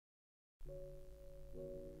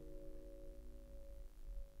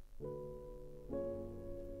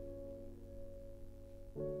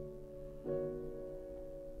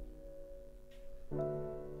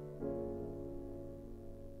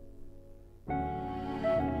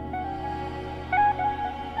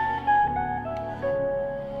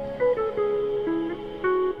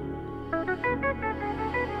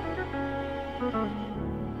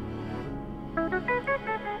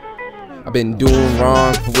I've been doing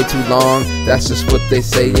wrong for way too long, that's just what they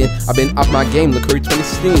saying. I've been off my game, look Curry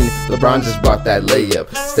 2016. LeBron just brought that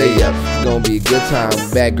layup. Stay up, it's gonna be a good time.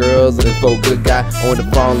 Bad girls looking for a good guy. I want to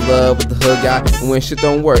fall in love with the hood guy. And when shit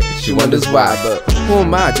don't work, she wonders why. But who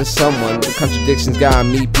am I? Just someone. The contradictions got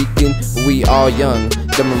me peeking. But we all young,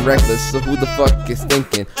 dumb and reckless. So who the fuck is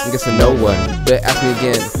thinking? I'm guessing no one. But ask me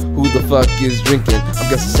again, who the fuck is drinking? I'm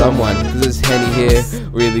guessing someone. Cause this Henny here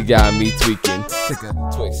really got me tweaking. Take a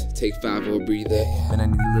Twix, take 5 or a breather. Then I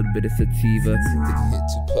need a little bit of sativa. Take a hit,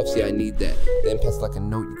 2 puffs, yeah I need that. Then pass like a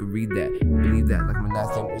note, you can read that. Believe that, like my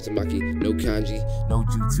last name Uzumaki. No kanji, no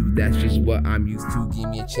jutsu, that's just what I'm used to. Give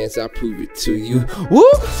me a chance, I'll prove it to you. Woo!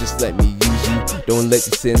 Just let me use you. Don't let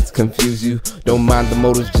the sins confuse you. Don't mind the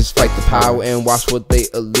motives, just fight the power and watch what they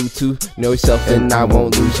allude to. Know yourself and I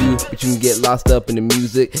won't lose you. But you can get lost up in the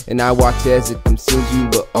music and I watch as it consumes you.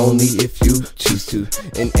 But only if you choose to.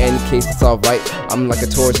 In any case, it's alright. I'm like a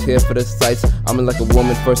tourist here for the sights. I'm like a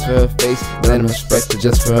woman first for her face, then respect her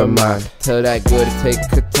just for her mind. Tell that girl to take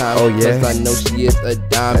her time. Oh yeah, cause I know she is a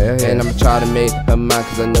dime. And I'ma try to make her mine,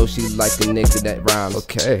 cause I know she like a nigga that rhymes.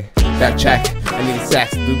 Okay, backtrack, I need a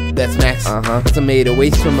sax loop that's max. Cause I made a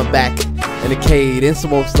waist from my back and a cadence, some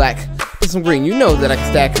more slack. Put some green, you know that I can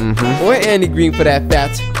stack. Or any green for that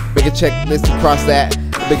fat. Make a checklist across that.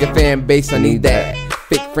 A bigger fan base, I need that.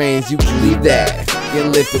 Fake friends, you can leave that. Get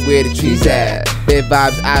lifted where the trees at. Bad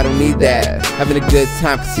vibes, I don't need that. Having a good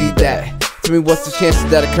time, can see that. Tell me what's the chances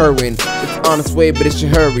that occurring? It's on its way, but it should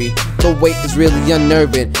hurry. The wait is really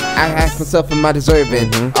unnerving. I ask myself, am I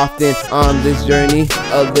deserving? Often on this journey,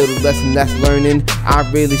 a little lesson that's learning. I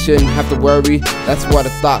really shouldn't have to worry. That's what I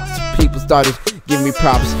thought. So people started giving me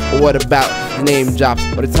props. But what about the name drops?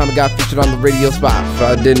 By the time I got featured on the radio spot, if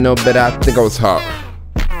I didn't know better, I think I was hot.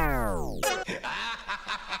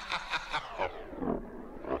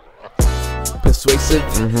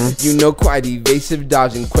 Persuasive, you know, quite evasive,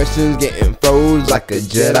 dodging questions, getting froze like a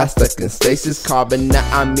Jedi stuck in stasis. Carbon,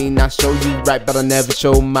 I mean, I show you right, but I never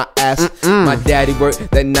show my ass. My daddy worked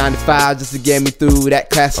that 9 to 5 just to get me through that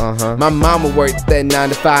class. My mama worked that 9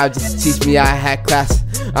 to 5 just to teach me I had class.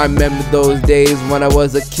 I remember those days when I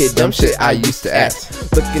was a kid, dumb shit I used to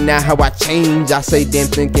ask. Looking at how I changed, I say damn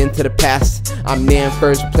thinking to the past. I'm near in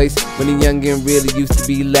first place when the youngin' really used to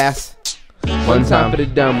be last. One time for the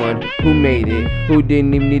dumb one, who made it, who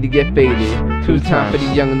didn't even need to get faded. 2 times for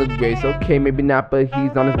the young and the grace, okay maybe not, but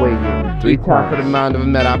he's on his way here. 3 times for the mind of a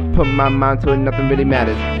matter, I put my mind to it, nothing really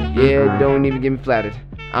matters. Yeah, don't even get me flattered,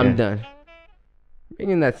 I'm done.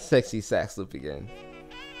 Bringing that sexy sax loop again.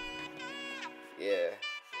 Yeah,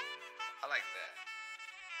 I like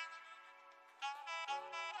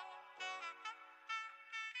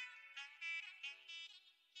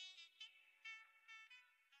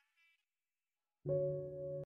that.